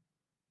 right?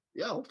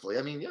 Yeah, hopefully.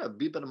 I mean, yeah, it'd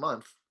be about a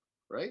month,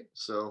 right?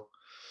 So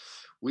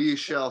we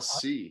shall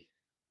see.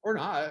 Or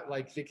not.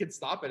 Like they could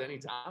stop at any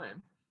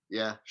time.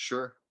 Yeah,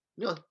 sure.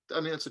 No, I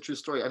mean it's a true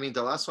story. I mean,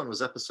 the last one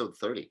was episode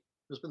 30.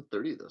 There's been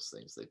 30 of those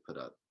things they put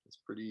up. It's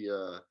pretty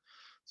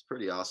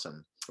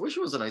awesome. I wish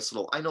it was a nice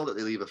little. I know that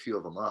they leave a few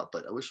of them up,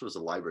 but I wish it was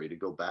a library to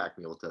go back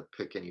and be able to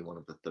pick any one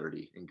of the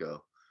 30 and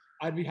go.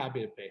 I'd be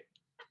happy to pay.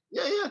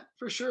 Yeah, yeah,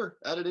 for sure.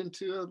 Add it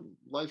into a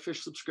live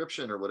fish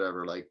subscription or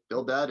whatever. Like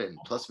build that in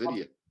plus Up,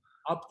 video.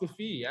 up the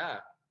fee, yeah.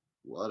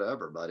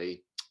 Whatever,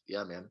 buddy.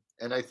 Yeah, man.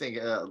 And I think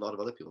a lot of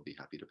other people would be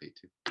happy to pay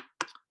too.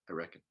 I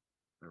reckon.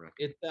 I reckon.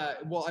 It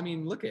well, I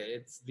mean, look at it.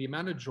 It's the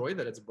amount of joy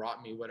that it's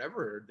brought me,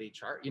 whatever they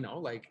charge,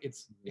 like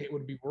it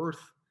would be worth,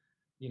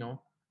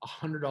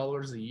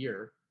 $100 a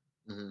year.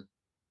 Hmm.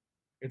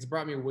 It's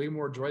brought me way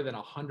more joy than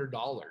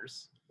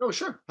 $100. Oh,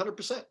 sure.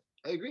 100%.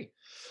 I agree.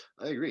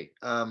 I agree.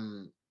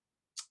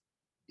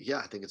 Yeah,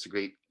 I think it's a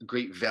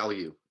great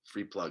value.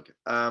 Free plug.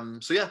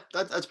 So yeah,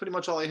 that's pretty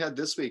much all I had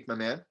this week, my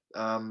man.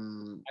 I What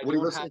are you don't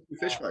have listening to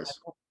fish wise?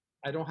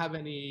 I don't have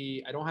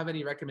any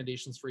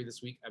recommendations for you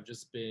this week. I've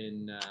just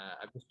been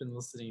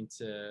listening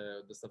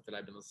to the stuff that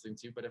I've been listening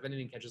to, but if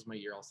anything catches my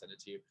ear, I'll send it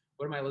to you.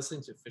 What am I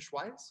listening to?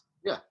 Fishwise?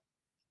 Yeah.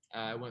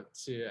 I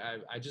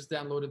just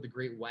downloaded The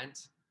Great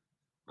Went.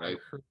 I right?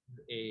 heard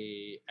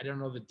I don't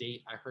know the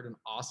date. I heard an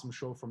awesome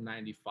show from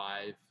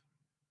 '95.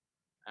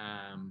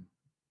 Um,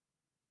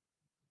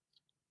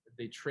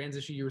 they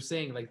transitioned. You were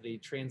saying like they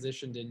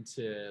transitioned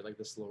into like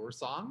the slower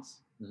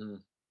songs. Hmm.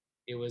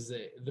 It was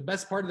the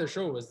best part of the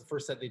show was the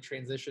first set they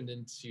transitioned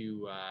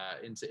into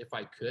If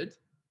I Could.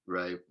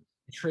 Right.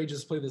 Trey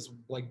just played this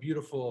like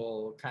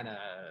beautiful kind of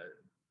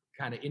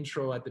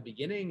intro at the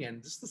beginning,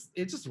 and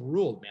it just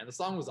ruled, man. The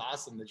song was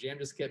awesome. The jam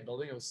just kept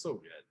building. It was so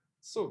good,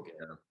 so good.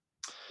 Yeah.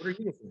 What are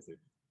you listening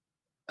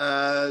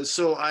to?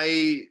 So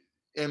I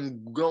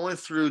am going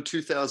through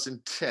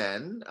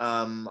 2010.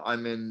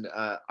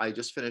 I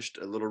just finished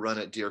a little run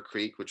at Deer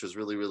Creek, which was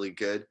really, really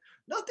good.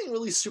 Nothing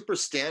really super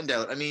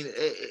standout. I mean,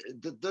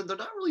 they're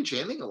not really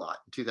jamming a lot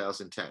in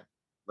 2010.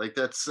 Like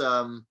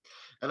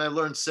and I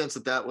learned since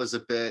that was a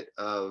bit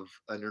of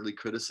an early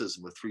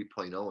criticism with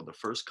 3.0. In the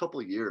first couple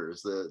of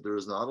years, there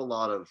was not a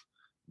lot of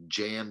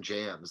jams.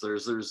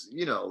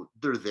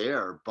 They're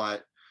there,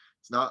 but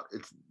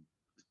it's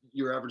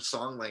your average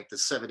song length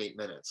is 7-8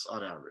 minutes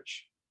on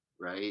average,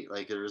 right?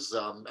 Like there's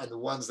and the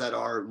ones that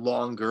are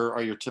longer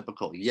are your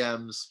typical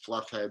yems,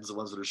 fluff heads, the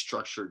ones that are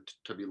structured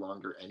to be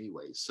longer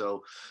anyway.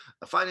 So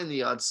finding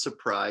the odd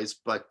surprise,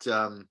 but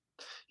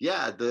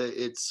yeah,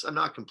 I'm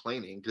not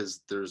complaining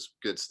because there's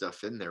good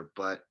stuff in there,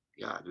 but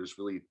yeah, there's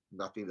really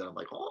nothing that I'm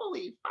like,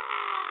 holy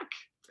fuck.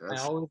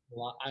 That's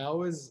I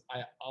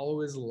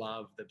always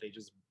love that they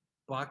just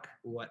buck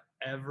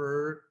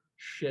whatever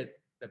shit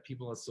that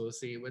people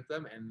associate with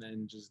them, and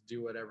then just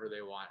do whatever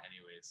they want,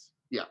 anyways.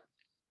 yeah.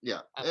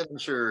 Yeah, I, and I'm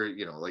sure,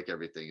 like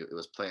everything, it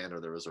was planned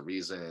or there was a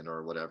reason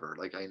or whatever.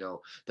 Like I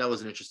know that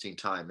was an interesting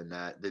time in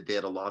that they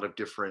had a lot of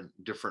different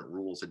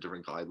rules and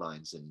different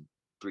guidelines in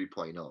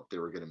 3.0. They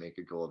were going to make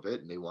a go of it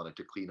and they wanted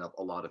to clean up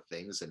a lot of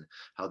things, and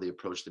how they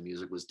approached the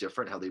music was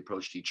different. How they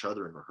approached each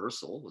other in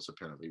rehearsal was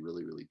apparently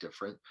really, really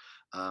different.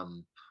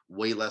 Um,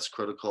 Way less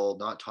critical,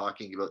 not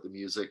talking about the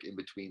music in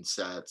between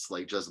sets,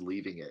 like just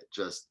leaving it,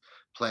 just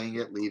playing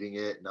it, leaving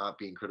it, not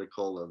being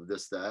critical of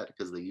this, that,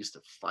 because they used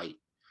to fight,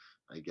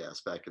 I guess,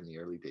 back in the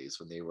early days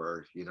when they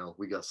were,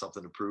 we got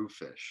something to prove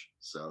fish.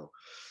 So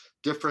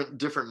different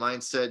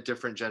mindset,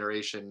 different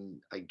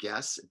generation, I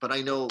guess. But I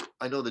know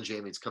the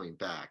Jamie's coming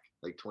back.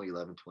 Like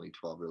 2011,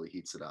 2012 really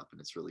heats it up, and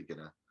it's really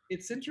gonna.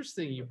 it's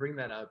interesting you bring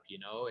that up.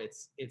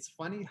 It's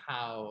funny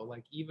how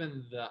like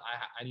even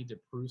I need to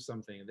prove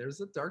something. There's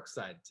a dark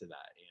side to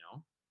that.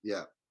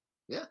 Yeah,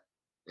 yeah,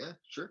 yeah,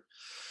 sure.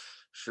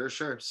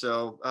 Sure.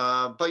 So,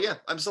 but yeah,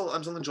 I'm still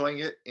enjoying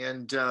it.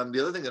 And the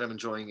other thing that I'm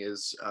enjoying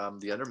is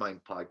the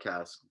Undermine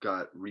podcast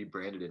got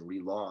rebranded and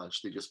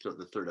relaunched. They just put out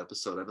the third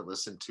episode. I haven't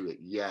listened to it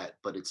yet,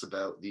 but it's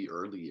about the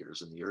early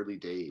years and the early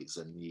days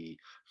and the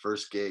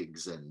first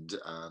gigs and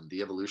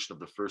the evolution of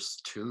the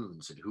first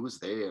tunes and who was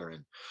there,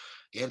 and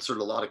answered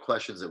a lot of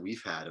questions that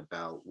we've had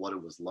about what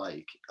it was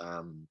like.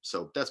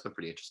 So that's been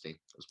pretty interesting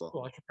as well.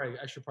 Well,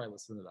 I should probably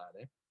listen to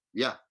that.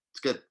 Yeah, it's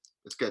good.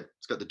 It's good.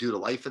 It's got the Dude of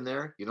Life in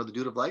there. You know the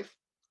Dude of Life?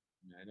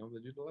 I know the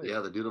dude life. Yeah,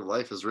 the Dude of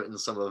Life has written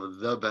some of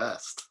the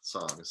best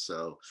songs.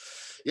 So,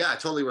 yeah,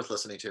 totally worth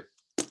listening to.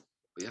 But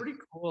yeah. Pretty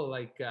cool.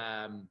 Like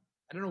I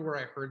don't know where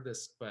I heard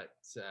this, but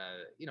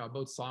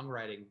about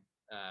songwriting.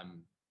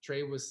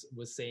 Trey was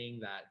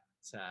saying that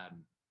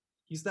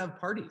he used to have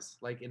parties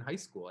like in high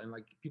school, and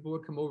like people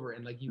would come over,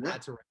 and like you Yeah.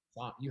 had to write a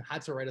song. You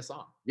had to write a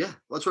song. Yeah,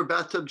 that's where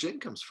Bathtub Gin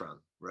comes from,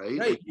 right?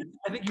 Right. Like,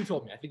 I think you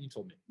told me. I think you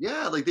told me.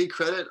 yeah, like they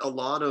credit a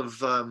lot of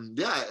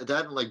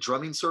that in like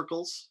drumming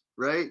circles,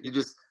 right? You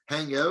just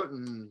hang out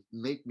and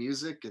make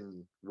music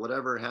and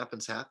whatever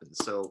happens.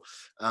 So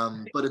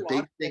but a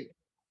big thing.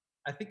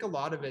 I think a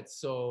lot of it.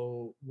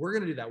 So we're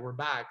gonna do that. We're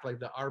back. Like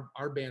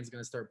our band's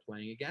gonna start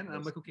playing again. And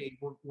I'm like, okay,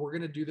 we're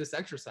gonna do this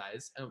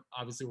exercise. And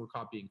obviously we're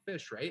copying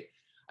Fish, right?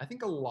 I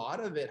think a lot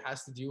of it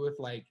has to do with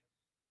like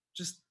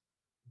just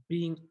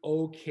being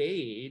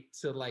okay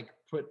to like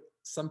put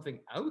something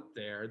out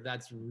there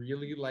that's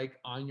really like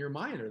on your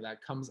mind or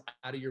that comes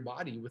out of your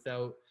body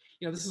without,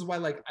 this is why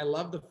like I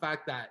love the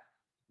fact that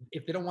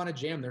if they don't want to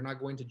jam, they're not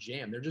going to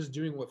jam. They're just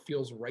doing what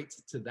feels right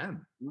to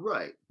them.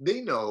 Right.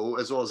 They know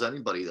as well as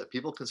anybody that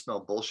people can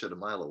smell bullshit a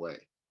mile away,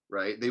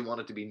 right? They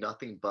want it to be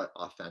nothing but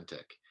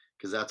authentic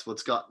because that's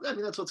what's got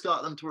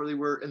them to where they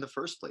were in the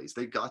first place.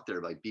 They got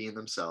there by being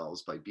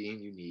themselves, by being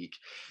unique.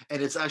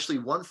 And it's actually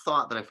one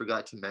thought that I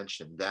forgot to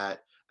mention that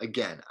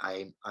again,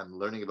 I'm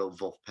learning about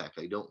Wolfpack.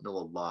 I don't know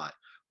a lot,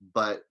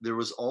 but there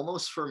was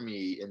almost for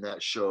me in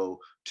that show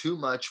too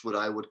much what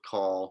I would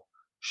call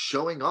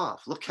showing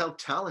off. Look how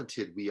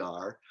talented we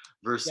are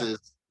Yeah.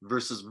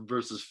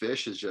 versus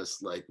Fish is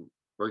just like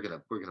we're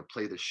gonna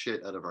play the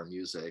shit out of our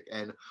music,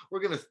 and we're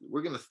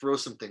gonna throw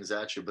some things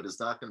at you, but it's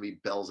not gonna be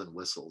bells and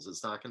whistles.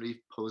 It's not gonna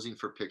be posing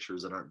for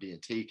pictures that aren't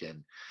being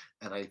taken.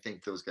 And I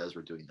think those guys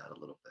were doing that a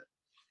little bit.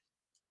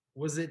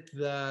 Was it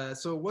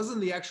so it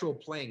wasn't the actual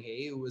playing,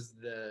 hey? It was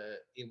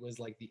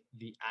like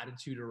the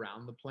attitude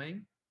around the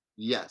playing.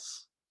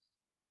 Yes.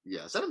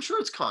 Yes. And I'm sure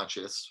it's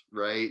conscious,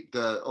 right?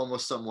 The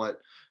almost somewhat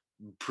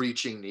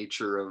preaching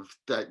nature of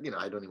that, I don't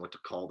even know what to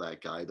call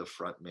that guy, the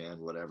front man,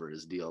 whatever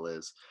his deal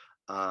is.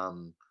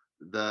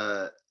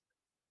 The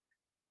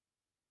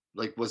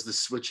like, was the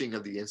switching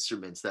of the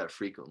instruments that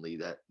frequently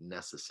that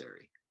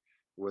necessary?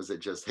 Was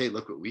it just, hey,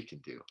 look what we can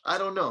do? I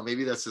don't know.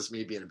 Maybe that's just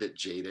me being a bit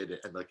jaded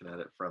and looking at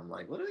it from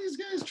like, what are these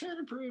guys trying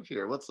to prove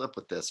here? What's up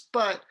with this?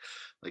 But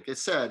like I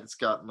said, it's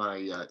got my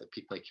it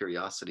piqued my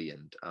curiosity,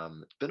 and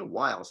it's been a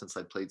while since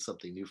I played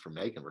something new for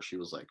Megan where she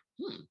was like,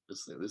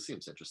 this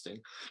seems interesting.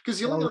 Because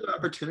the only Oh, other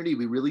opportunity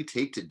we really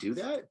take to do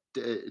that,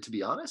 to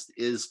be honest,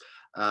 is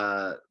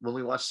when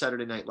we watch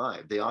Saturday Night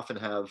Live. They often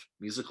have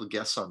musical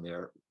guests on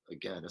there.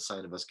 Again, a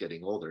sign of us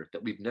getting older,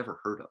 that we've never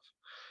heard of,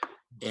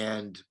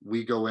 and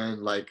we go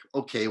in like,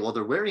 okay, well,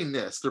 they're wearing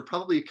this, they're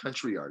probably a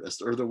country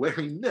artist, or they're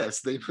wearing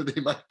this, they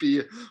might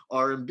be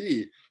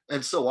R&B.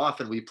 And so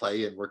often we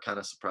play and we're kind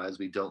of surprised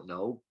we don't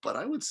know. But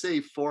I would say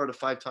 4 out of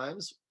 5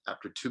 times,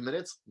 after 2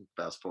 minutes,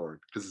 fast forward,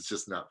 because it's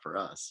just not for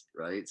us,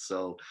 right?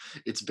 So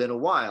it's been a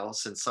while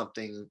since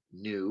something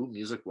new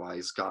music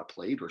wise got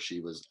played where she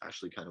was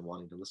actually kind of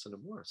wanting to listen to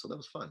more, so that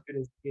was fun.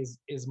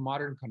 is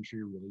modern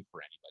country really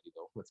for anybody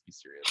though? Let's be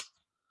serious.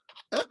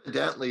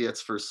 Evidently,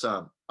 it's for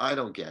some. I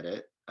don't get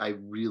it. I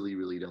really,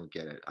 really don't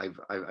get it.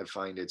 I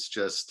find it's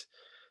just,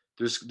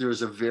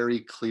 there's a very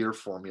clear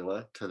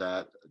formula to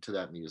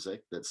that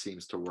music that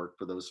seems to work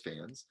for those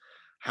fans.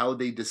 How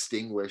they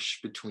distinguish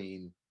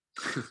between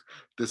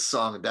this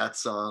song, that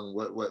song,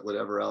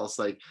 whatever else.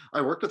 Like,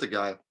 I worked with a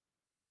guy.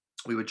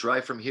 We would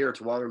drive from here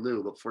to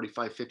Waterloo, about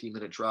 45-50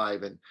 minute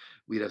drive, and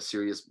we'd have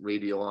Sirius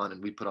radio on,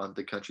 and we'd put on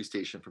the country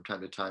station from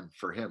time to time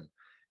for him.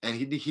 And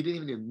he didn't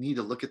even need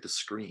to look at the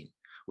screen.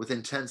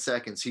 Within 10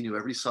 seconds, he knew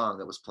every song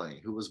that was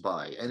playing, who was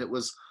by. And it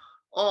was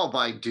all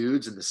by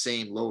dudes in the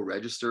same low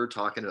register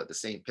talking about the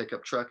same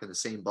pickup truck and the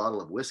same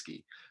bottle of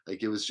whiskey.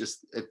 Like, it was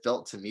just, it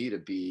felt to me to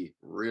be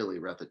really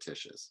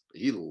repetitious.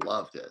 He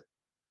loved it.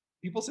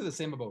 People say the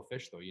same about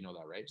Fish though, you know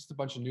that, right? Just a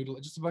bunch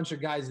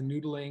of guys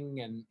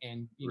noodling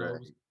and you know,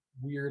 Right.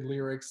 weird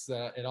lyrics.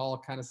 It all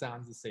kind of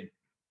sounds the same.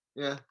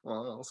 Yeah,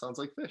 well, it all sounds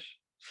like Fish.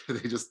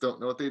 They just don't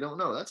know what they don't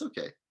know. That's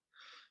okay.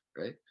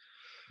 Right?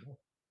 Yeah.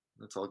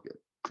 That's all good.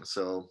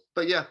 So,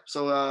 but yeah,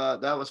 so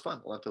that was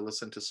fun. We'll have to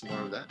listen to some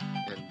more of that,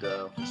 and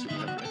we'll see what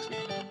we have for next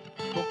week.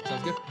 Cool,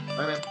 sounds good. All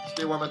right, man.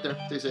 Stay warm out there.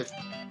 Stay safe.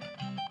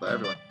 Bye,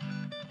 everyone.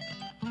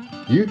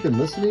 You've been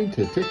listening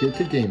to Ticket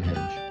to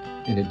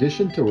Gamehenge. In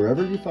addition to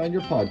wherever you find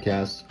your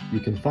podcasts, you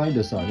can find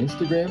us on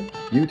Instagram,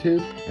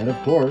 YouTube, and of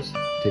course,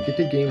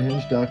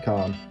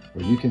 tickettogamehenge.com,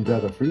 where you can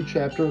grab a free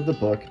chapter of the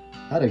book,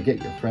 How to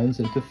Get Your Friends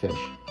into Fish.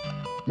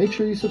 Make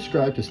sure you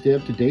subscribe to stay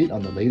up to date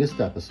on the latest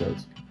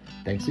episodes.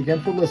 Thanks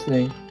again for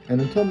listening,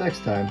 and until next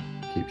time,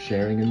 keep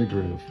sharing in the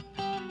groove.